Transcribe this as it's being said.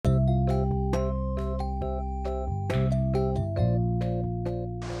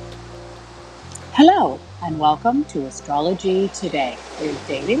Hello, and welcome to Astrology Today, your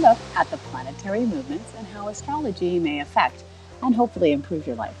daily look at the planetary movements and how astrology may affect and hopefully improve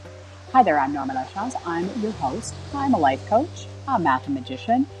your life. Hi there, I'm Norma Lachance. I'm your host. I'm a life coach, a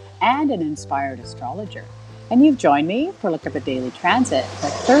mathematician, and an inspired astrologer. And you've joined me for a look at the daily transit for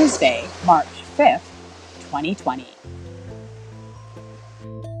Thursday, March 5th, 2020.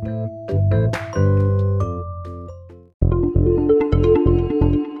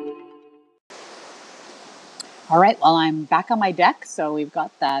 All right, well, I'm back on my deck, so we've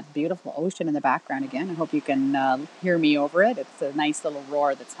got that beautiful ocean in the background again. I hope you can hear me over it. It's a nice little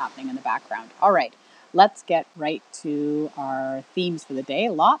roar that's happening in the background. All right, let's get right to our themes for the day.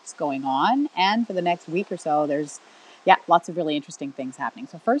 Lots going on, and for the next week or so, there's, lots of really interesting things happening.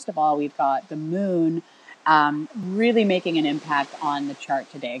 So first of all, we've got the moon really making an impact on the chart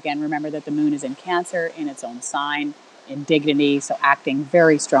today. Again, remember that the moon is in Cancer, in its own sign, in dignity, so acting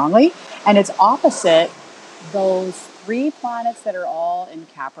very strongly, and it's opposite those three planets that are all in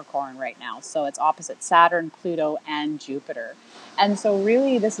Capricorn right now. So it's opposite Saturn, Pluto, and Jupiter. And so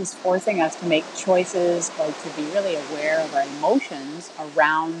really this is forcing us to make choices or to be really aware of our emotions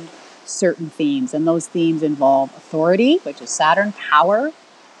around certain themes. And those themes involve authority, which is Saturn, power,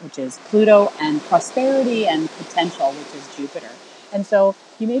 which is Pluto, and prosperity and potential, which is Jupiter. And so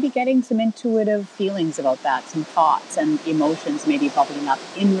you may be getting some intuitive feelings about that, some thoughts and emotions may be bubbling up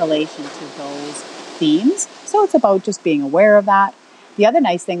in relation to those themes. So it's about just being aware of that. The other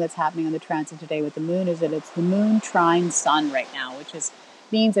nice thing that's happening on the transit today with the moon is that it's the moon trine sun right now, which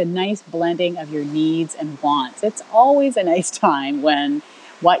means a nice blending of your needs and wants. It's always a nice time when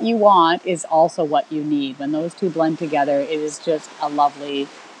what you want is also what you need. When those two blend together, it is just a lovely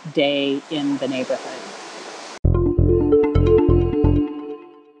day in the neighborhood.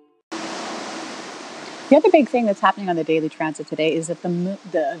 The other big thing that's happening on the daily transit today is that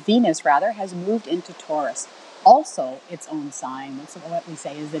the Venus has moved into Taurus, also its own sign. So what we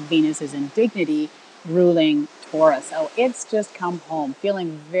say is that Venus is in dignity, ruling Taurus. So it's just come home,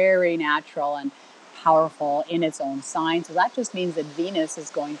 feeling very natural and powerful in its own sign. So that just means that Venus is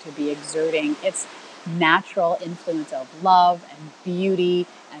going to be exerting its natural influence of love and beauty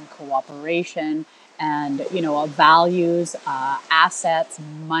and cooperation and values, assets,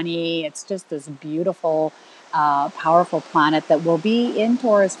 money. It's just this beautiful, powerful planet that will be in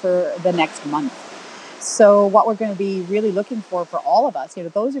Taurus for the next month. So what we're going to be really looking for all of us,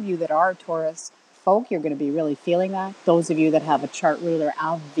 those of you that are Taurus folk, you're going to be really feeling that. Those of you that have a chart ruler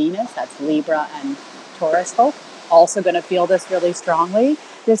of Venus, that's Libra and Taurus folk, also going to feel this really strongly.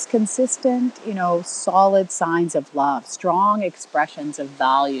 This consistent, solid signs of love, strong expressions of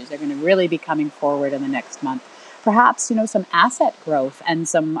values. They're going to really be coming forward in the next month. Perhaps, some asset growth and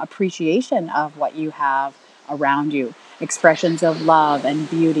some appreciation of what you have around you. Expressions of love and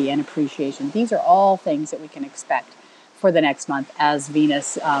beauty and appreciation. These are all things that we can expect for the next month as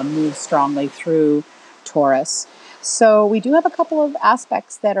Venus moves strongly through Taurus. So we do have a couple of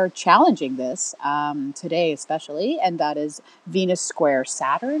aspects that are challenging this today especially, and that is Venus square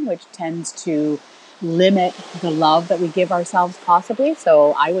Saturn, which tends to limit the love that we give ourselves possibly.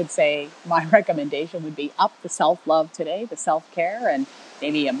 So I would say my recommendation would be up the self-love today, the self-care, and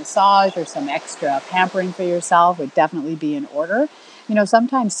maybe a massage or some extra pampering for yourself would definitely be in order.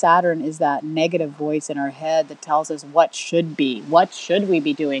 Sometimes Saturn is that negative voice in our head that tells us what should be. What should we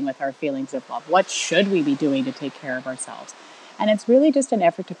be doing with our feelings of love? What should we be doing to take care of ourselves? And it's really just an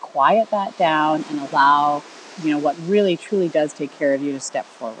effort to quiet that down and allow, what really truly does take care of you to step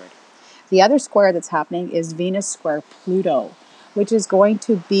forward. The other square that's happening is Venus square Pluto, which is going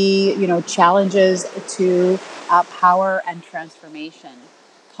to be, challenges to power and transformation,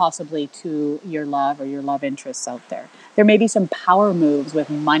 possibly to your love or your love interests out there. There may be some power moves with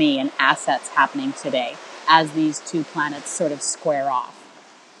money and assets happening today as these two planets sort of square off.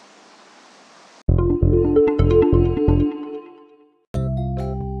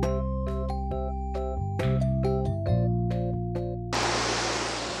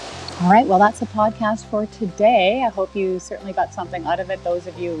 All right, well, that's a podcast for today. I hope you certainly got something out of it. Those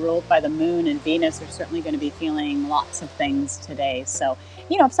of you ruled by the moon and Venus are certainly going to be feeling lots of things today. So,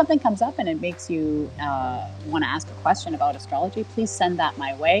 if something comes up and it makes you want to ask a question about astrology, please send that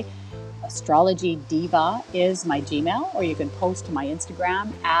my way. Astrology Diva is my Gmail, or you can post to my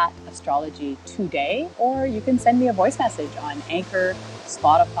Instagram at Astrology Today, or you can send me a voice message on Anchor,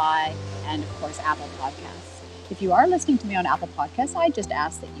 Spotify, and of course, Apple Podcasts. If you are listening to me on Apple Podcasts, I just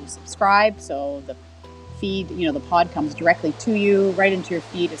ask that you subscribe so the feed, the pod comes directly to you, right into your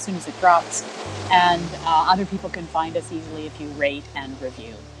feed as soon as it drops. And other people can find us easily if you rate and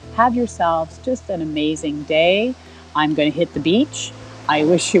review. Have yourselves just an amazing day. I'm going to hit the beach. I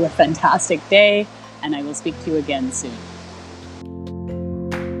wish you a fantastic day, and I will speak to you again soon.